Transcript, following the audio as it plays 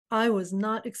I was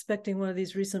not expecting one of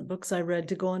these recent books I read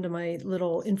to go onto my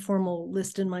little informal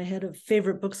list in my head of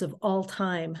favorite books of all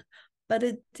time, but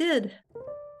it did.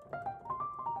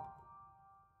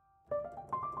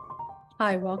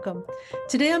 Hi, welcome.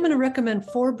 Today I'm going to recommend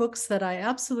 4 books that I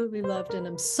absolutely loved and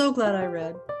I'm so glad I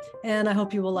read, and I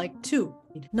hope you will like too.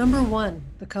 Number 1,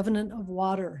 The Covenant of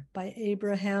Water by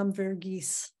Abraham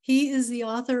Verghese. He is the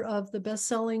author of the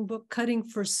best-selling book Cutting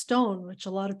for Stone, which a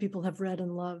lot of people have read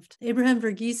and loved. Abraham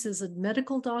Verghese is a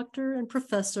medical doctor and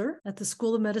professor at the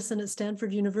School of Medicine at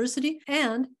Stanford University,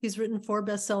 and he's written 4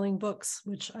 best-selling books,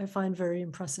 which I find very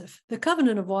impressive. The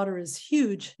Covenant of Water is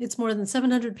huge. It's more than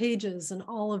 700 pages, and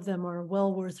all of them are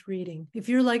well worth reading. If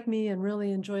you're like me and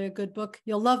really enjoy a good book,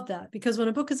 you'll love that, because when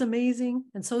a book is amazing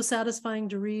and so satisfying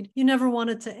to read, you never want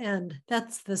it to end.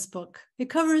 That's this book. It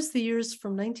covers the years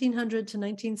from 1900 to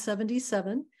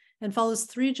 1977 and follows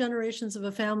 3 generations of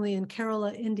a family in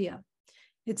Kerala, India.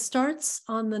 It starts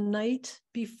on the night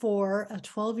before a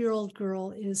 12-year-old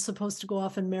girl is supposed to go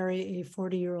off and marry a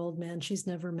 40-year-old man she's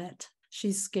never met.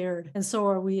 She's scared, and so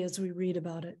are we as we read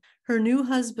about it. Her new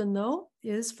husband, though,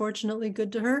 is fortunately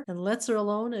good to her and lets her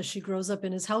alone as she grows up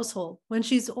in his household. When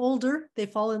she's older, they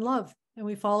fall in love, and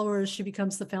we follow her as she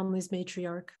becomes the family's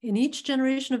matriarch. In each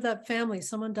generation of that family,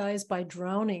 someone dies by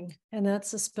drowning, and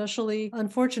that's especially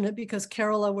unfortunate because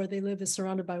Kerala, where they live, is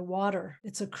surrounded by water.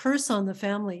 It's a curse on the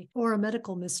family or a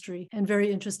medical mystery, and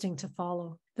very interesting to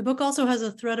follow. The book also has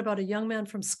a thread about a young man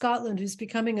from Scotland who's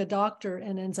becoming a doctor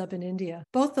and ends up in India.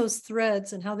 Both those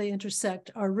threads and how they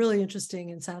intersect are really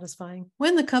interesting and satisfying.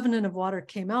 When The Covenant of Water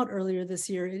came out earlier this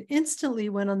year, it instantly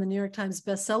went on the New York Times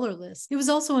bestseller list. It was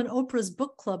also an Oprah's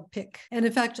book club pick. And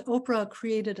in fact, Oprah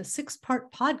created a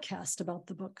 6-part podcast about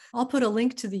the book. I'll put a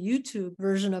link to the YouTube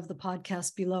version of the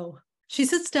podcast below. She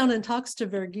sits down and talks to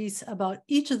Verghese about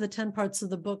each of the 10 parts of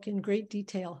the book in great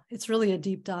detail. It's really a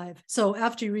deep dive. So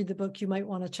after you read the book, you might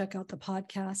want to check out the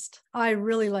podcast. I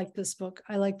really liked this book.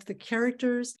 I liked the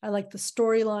characters, I liked the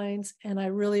storylines, and I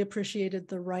really appreciated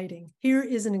the writing. Here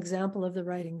is an example of the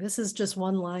writing. This is just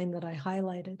one line that I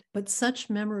highlighted. But such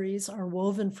memories are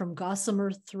woven from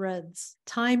gossamer threads.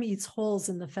 Time eats holes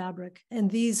in the fabric, and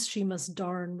these she must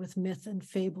darn with myth and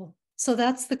fable. So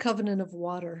that's The Covenant of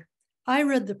Water. I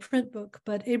read the print book,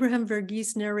 but Abraham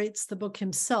Verghese narrates the book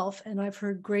himself, and I've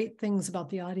heard great things about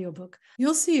the audiobook.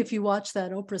 You'll see if you watch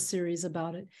that Oprah series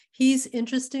about it. He's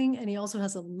interesting, and he also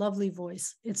has a lovely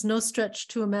voice. It's no stretch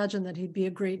to imagine that he'd be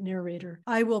a great narrator.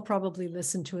 I will probably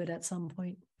listen to it at some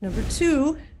point. Number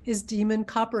 2 is Demon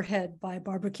Copperhead by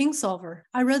Barbara Kingsolver.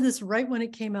 I read this right when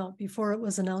it came out, before it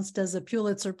was announced as a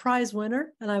Pulitzer Prize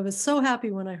winner, and I was so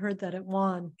happy when I heard that it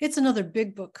won. It's another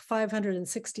big book,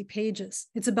 560 pages.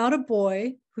 It's about a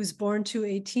boy who's born to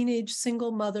a teenage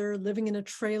single mother living in a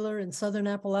trailer in southern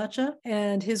Appalachia,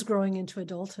 and his growing into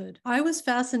adulthood. I was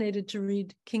fascinated to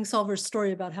read Kingsolver's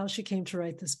story about how she came to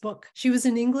write this book. She was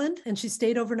in England, and she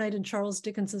stayed overnight in Charles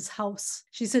Dickens's house.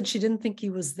 She said she didn't think he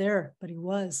was there, but he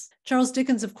was. Charles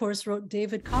Dickens, of course, wrote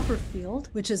David Copperfield,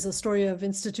 which is a story of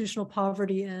institutional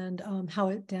poverty and how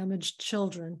it damaged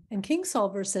children. And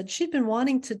Kingsolver said she'd been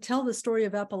wanting to tell the story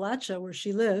of Appalachia, where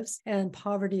she lives, and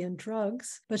poverty and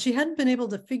drugs, but she hadn't been able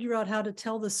to figure out how to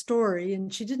tell the story,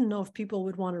 and she didn't know if people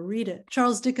would want to read it.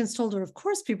 Charles Dickens told her, of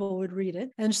course, people would read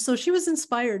it. And so she was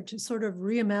inspired to sort of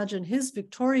reimagine his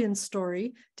Victorian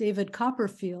story, David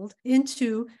Copperfield,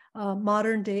 into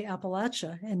modern day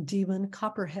Appalachia and Demon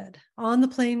Copperhead. On the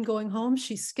plane going home,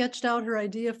 she sketched out her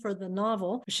idea for the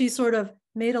novel. She sort of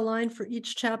made a line for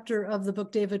each chapter of the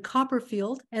book David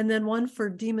Copperfield, and then one for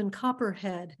Demon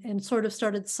Copperhead, and sort of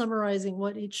started summarizing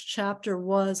what each chapter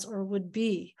was or would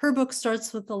be. Her book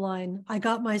starts with the line, "I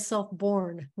got myself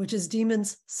born," which is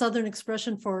Demon's Southern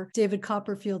expression for David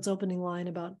Copperfield's opening line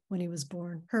about when he was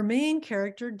born. Her main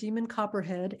character, Demon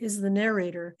Copperhead, is the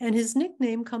narrator, and his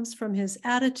nickname comes from his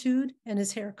attitude and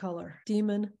his hair color,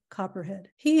 Demon Copperhead.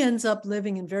 He ends up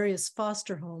living in various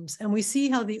foster homes, and we see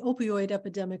how the opioid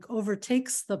epidemic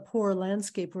overtakes the poor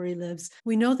landscape where he lives.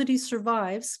 We know that he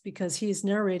survives because he's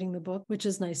narrating the book, which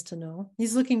is nice to know.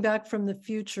 He's looking back from the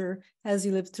future as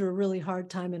he lived through a really hard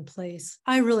time and place.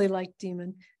 I really like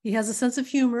Demon. He has a sense of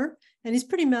humor, and he's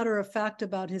pretty matter of fact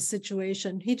about his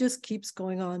situation. He just keeps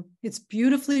going on. It's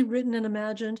beautifully written and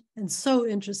imagined and so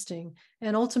interesting.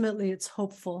 And ultimately, it's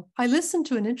hopeful. I listened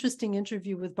to an interesting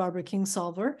interview with Barbara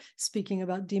Kingsolver speaking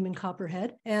about Demon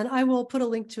Copperhead, and I will put a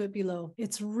link to it below.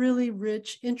 It's really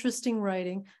rich, interesting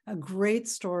writing, a great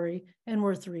story, and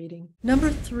worth reading. Number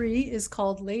 3 is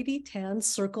called Lady Tan's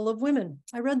Circle of Women.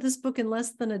 I read this book in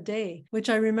less than a day, which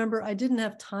I remember I didn't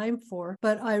have time for,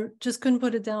 but I just couldn't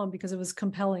put it down because it was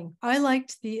compelling. I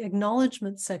liked the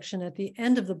acknowledgement section at the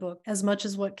end of the book as much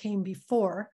as what came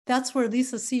before. That's where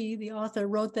Lisa C., the author,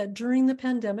 wrote that during the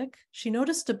pandemic, she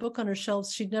noticed a book on her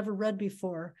shelves she'd never read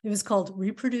before. It was called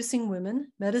Reproducing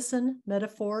Women, Medicine,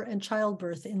 Metaphor, and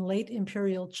Childbirth in Late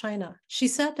Imperial China. She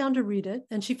sat down to read it,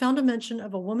 and she found a mention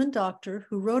of a woman doctor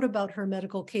who wrote about her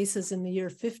medical cases in the year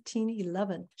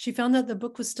 1511. She found that the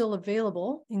book was still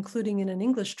available, including in an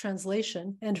English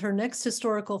translation, and her next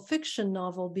historical fiction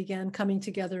novel began coming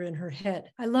together in her head.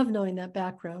 I love knowing that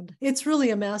background. It's really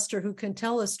a master who can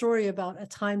tell a story about a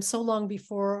time so long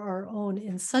before our own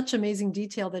in such amazing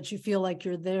detail that you feel like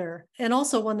you're there. And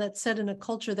also one that's set in a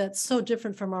culture that's so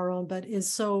different from our own, but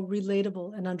is so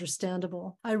relatable and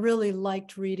understandable. I really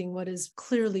liked reading what is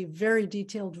clearly very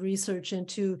detailed research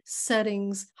into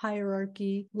settings,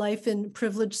 hierarchy, life in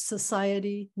privileged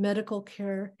society, medical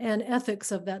care, and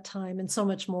ethics of that time, and so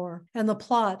much more. And the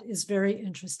plot is very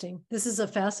interesting. This is a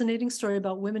fascinating story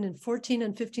about women in 14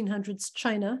 and 1500s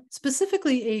China,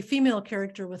 specifically a female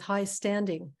character with high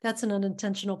standing. That's an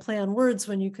unintentional play on words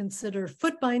when you consider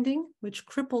foot binding, which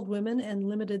crippled women and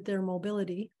limited their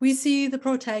mobility. We see the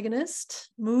protagonist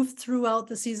move throughout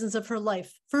the seasons of her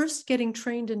life, first getting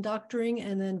trained in doctoring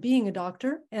and then being a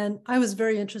doctor. And I was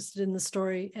very interested in the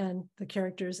story and the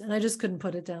characters, and I just couldn't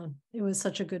put it down. It was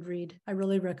such a good read. I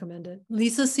really recommend it.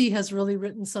 Lisa C. has really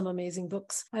written some amazing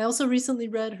books. I also recently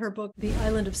read her book, The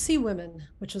Island of Sea Women,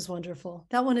 which was wonderful.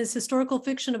 That one is historical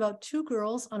fiction about two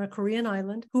girls on a Korean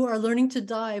island who are learning to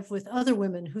dive with other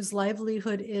women whose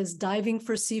livelihood is diving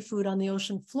for seafood on the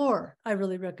ocean floor. I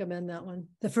really recommend that one.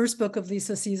 The first book of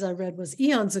Lisa C.'s I read was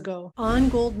eons ago. On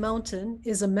Gold Mountain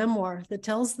is a memoir that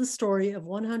tells the story of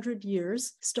 100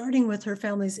 years, starting with her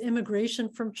family's immigration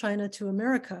from China to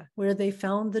America, where they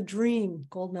found the dream,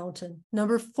 Gold Mountain.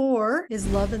 Number 4 is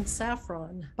Love and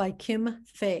Saffron by Kim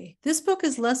Fay. This book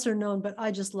is lesser known, but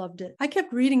I just loved it. I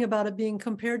kept reading about it being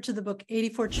compared to the book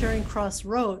 84 Charing Cross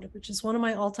Road, which is one of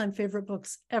my all-time favorite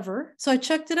books ever. So I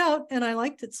checked it out and I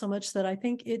liked it so much that I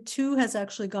think it too has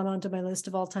actually gone onto my list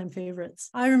of all-time favorites.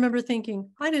 I remember thinking,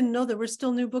 I didn't know there were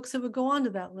still new books that would go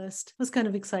onto that list. It was kind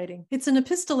of exciting. It's an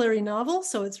epistolary novel,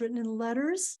 so it's written in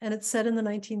letters and it's set in the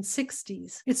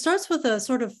 1960s. It starts with a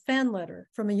sort of fan letter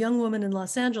from a young woman in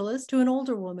Los Angeles to an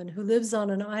older woman who lives on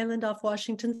an island off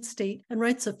Washington State and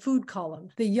writes a food column.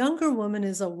 The younger woman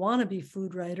is a wannabe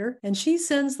food writer, and she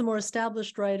sends the more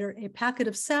established writer a packet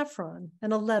of saffron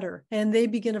and a letter, and they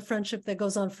begin a friendship that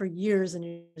goes on for years and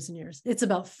years and years. It's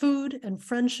about food and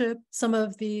friendship, some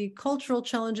of the cultural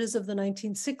challenges of the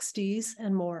 1960s,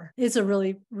 and more. It's a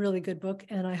really, really good book,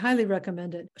 and I highly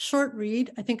recommend it. Short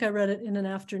read. I think I read it in an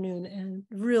afternoon and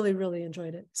really, really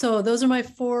enjoyed it. So those are my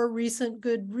 4 recent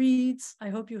good reads. I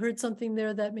hope you heard something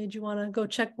there that made you want to go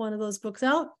check one of those books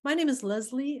out. My name is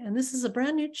Leslie, and this is a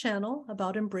brand new channel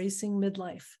about embracing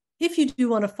midlife. If you do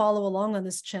want to follow along on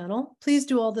this channel, please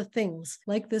do all the things.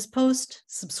 Like this post,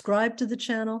 subscribe to the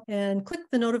channel, and click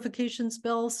the notifications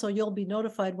bell so you'll be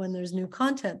notified when there's new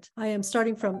content. I am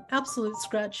starting from absolute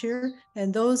scratch here,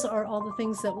 and those are all the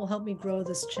things that will help me grow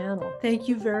this channel. Thank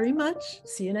you very much.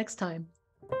 See you next time.